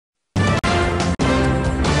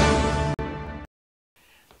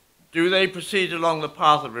Do they proceed along the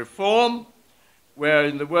path of reform, where,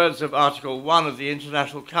 in the words of Article 1 of the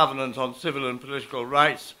International Covenant on Civil and Political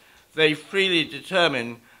Rights, they freely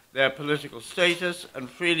determine their political status and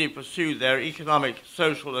freely pursue their economic,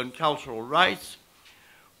 social and cultural rights?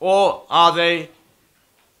 Or are they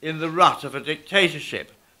in the rut of a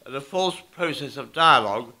dictatorship and a false process of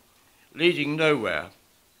dialogue leading nowhere?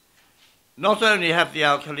 Not only have the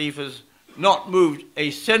Al-Khalifas not moved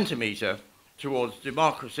a centimetre towards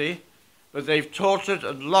democracy, but they've tortured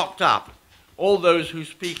and locked up all those who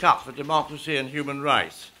speak up for democracy and human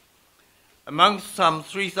rights. Amongst some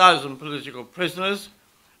 3,000 political prisoners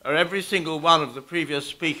are every single one of the previous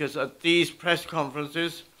speakers at these press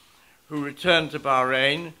conferences who returned to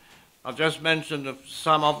Bahrain. I've just mentioned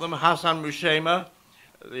some of them: Hassan Mushaima,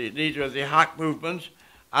 the leader of the Haq movement;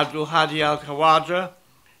 Abdul Hadi al-Khawaja,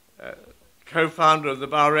 co-founder of the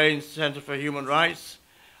Bahrain Center for Human Rights;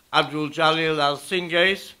 Abdul Jalil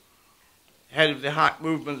al-Singace, head of the Haq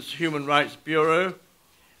movement's Human Rights Bureau;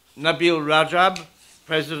 Nabil Rajab,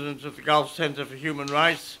 president of the Gulf Center for Human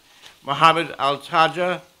Rights; Mohammed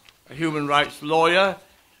al-Taja, a human rights lawyer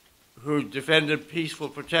who defended peaceful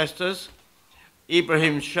protesters;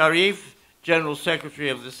 Ibrahim Sharif, general secretary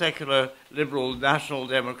of the secular liberal National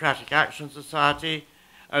Democratic Action Society;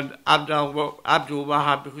 and Abdul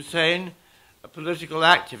Wahab Hussein, a political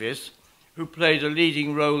activist who played a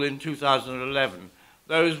leading role in 2011.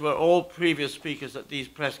 Those were all previous speakers at these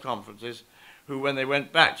press conferences who, when they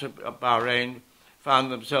went back to Bahrain,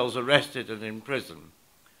 found themselves arrested and in prison.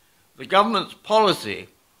 The government's policy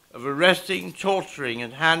of arresting, torturing,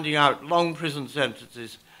 and handing out long prison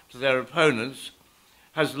sentences to their opponents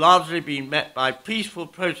has largely been met by peaceful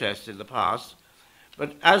protests in the past,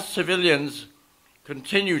 but as civilians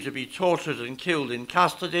continue to be tortured and killed in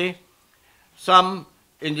custody, some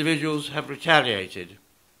individuals have retaliated.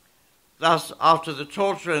 Thus, after the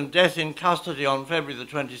torture and death in custody on February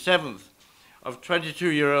the 27th of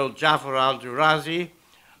 22-year-old Jafar al-Durazi,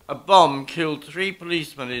 a bomb killed 3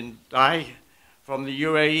 policemen in Dai from the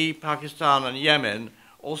UAE, Pakistan and Yemen,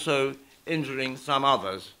 also injuring some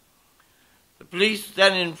others. The police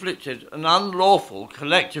then inflicted an unlawful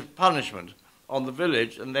collective punishment on the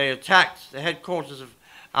village, and they attacked the headquarters of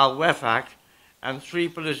al-Wefaq, and 3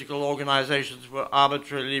 political organizations were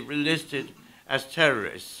arbitrarily listed as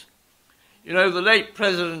terrorists. You know, the late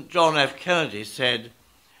President John F. Kennedy said,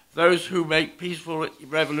 "Those who make peaceful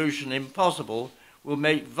revolution impossible will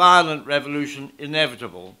make violent revolution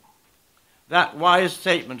inevitable." That wise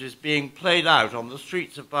statement is being played out on the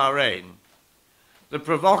streets of Bahrain. The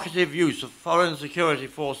provocative use of foreign security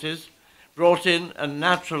forces brought in and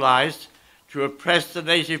naturalized to oppress the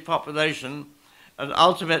native population and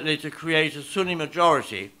ultimately to create a Sunni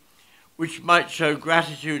majority which might show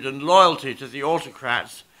gratitude and loyalty to the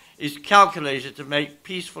autocrats is calculated to make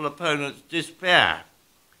peaceful opponents despair,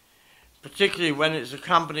 particularly when it's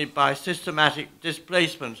accompanied by systematic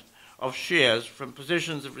displacement of Shias from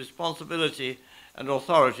positions of responsibility and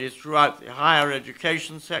authority throughout the higher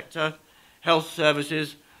education sector, health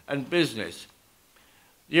services, and business.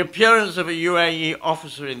 The appearance of a UAE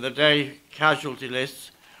officer in the day casualty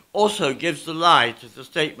lists also gives the lie to the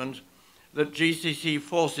statement that GCC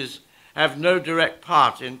forces have no direct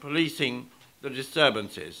part in policing the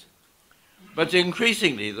disturbances. But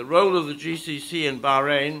increasingly, the role of the GCC in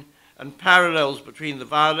Bahrain and parallels between the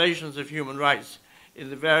violations of human rights in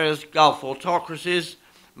the various Gulf autocracies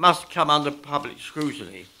must come under public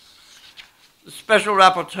scrutiny. The Special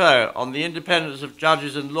Rapporteur on the independence of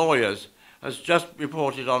judges and lawyers has just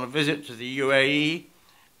reported on a visit to the UAE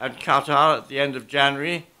and Qatar at the end of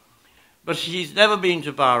January, but he's never been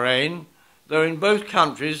to Bahrain, though in both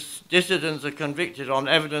countries dissidents are convicted on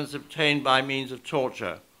evidence obtained by means of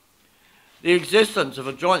torture. The existence of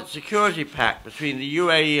a joint security pact between the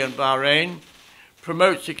UAE and Bahrain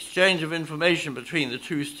promotes exchange of information between the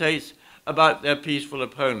two states about their peaceful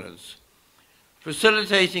opponents,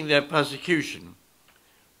 facilitating their persecution.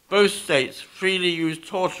 Both states freely use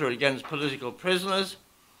torture against political prisoners,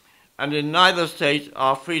 and in neither state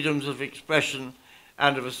are freedoms of expression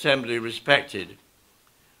and of assembly respected.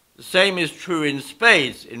 The same is true in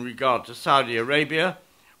spades in regard to Saudi Arabia,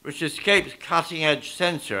 which escapes cutting-edge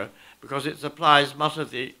censure because it supplies much of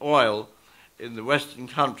the oil in the Western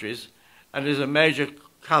countries and is a major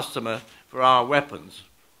customer for our weapons.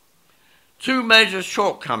 2 major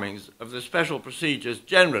shortcomings of the special procedures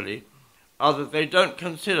generally are that they don't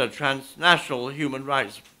consider transnational human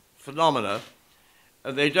rights phenomena,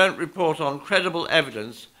 and they don't report on credible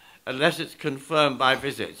evidence unless it's confirmed by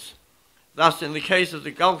visits. Thus, in the case of the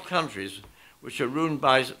Gulf countries, which are ruled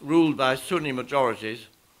by Sunni majorities,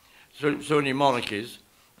 Sunni monarchies,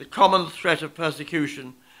 the common threat of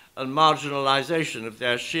persecution and marginalization of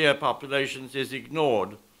their Shia populations is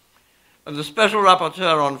ignored. And the Special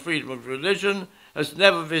Rapporteur on Freedom of Religion has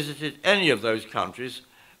never visited any of those countries,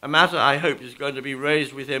 a matter I hope is going to be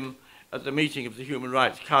raised with him at the meeting of the Human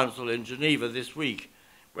Rights Council in Geneva this week,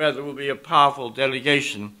 where there will be a powerful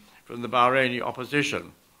delegation from the Bahraini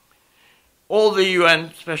opposition. All the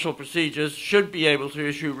UN special procedures should be able to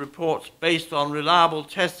issue reports based on reliable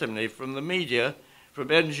testimony from the media, from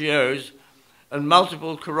NGOs, and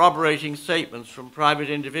multiple corroborating statements from private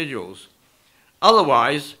individuals.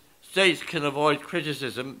 Otherwise, states can avoid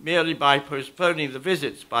criticism merely by postponing the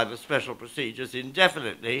visits by the special procedures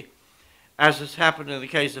indefinitely, as has happened in the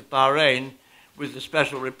case of Bahrain with the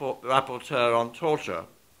Special Rapporteur on Torture.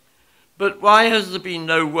 But why has there been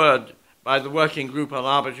no word by the Working Group on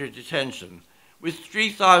Arbitrary Detention, with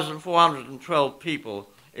 3,412 people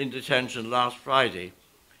in detention last Friday?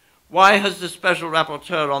 Why has the Special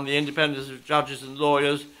Rapporteur on the independence of judges and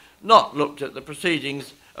lawyers not looked at the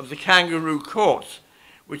proceedings of the kangaroo courts,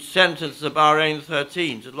 which sentenced the Bahrain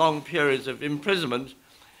 13 to long periods of imprisonment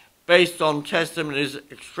based on testimonies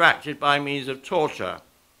extracted by means of torture?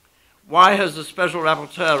 Why has the Special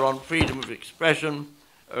Rapporteur on freedom of expression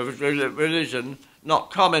of religion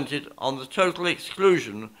not commented on the total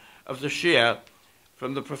exclusion of the Shia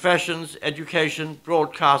from the professions, education,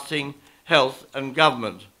 broadcasting, health and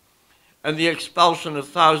government, and the expulsion of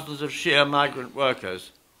thousands of Shia migrant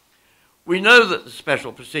workers? We know that the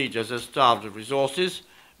special procedures are starved of resources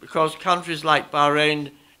because countries like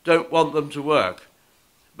Bahrain don't want them to work.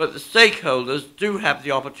 But the stakeholders do have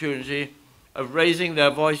the opportunity of raising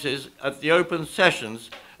their voices at the open sessions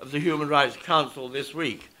of the Human Rights Council this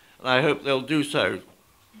week, and I hope they'll do so.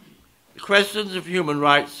 The questions of human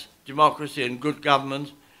rights, democracy and good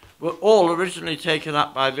government were all originally taken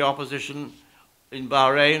up by the opposition in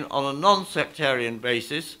Bahrain on a non-sectarian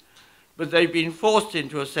basis, but they've been forced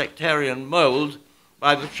into a sectarian mould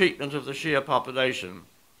by the treatment of the Shia population.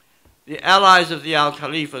 The allies of the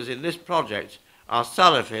Al-Khalifas in this project are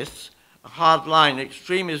Salafists, a hardline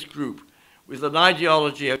extremist group with an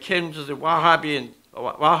ideology akin to the Wahhabism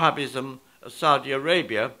of Saudi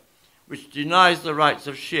Arabia, which denies the rights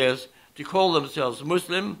of Shias to call themselves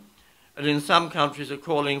Muslim, and in some countries are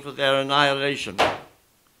calling for their annihilation.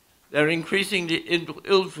 They're increasingly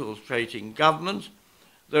infiltrating government,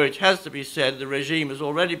 though it has to be said the regime is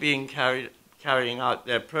already being carrying out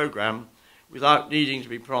their program without needing to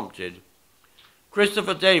be prompted.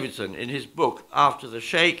 Christopher Davidson, in his book After the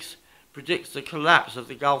Sheikhs, predicts the collapse of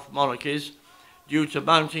the Gulf monarchies due to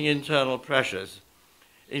mounting internal pressures,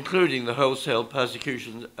 including the wholesale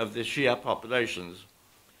persecution of the Shia populations.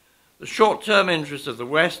 The short-term interests of the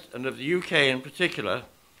West and of the UK in particular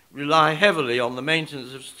rely heavily on the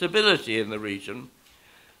maintenance of stability in the region,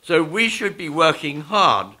 so we should be working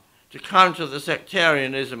hard to counter the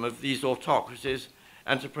sectarianism of these autocracies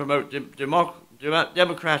and to promote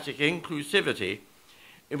democratic inclusivity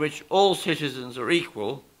in which all citizens are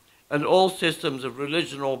equal and all systems of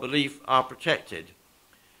religion or belief are protected.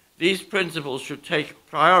 These principles should take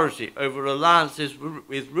priority over alliances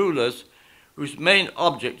with rulers whose main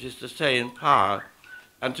object is to stay in power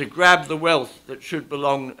and to grab the wealth that should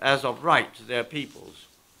belong as of right to their peoples.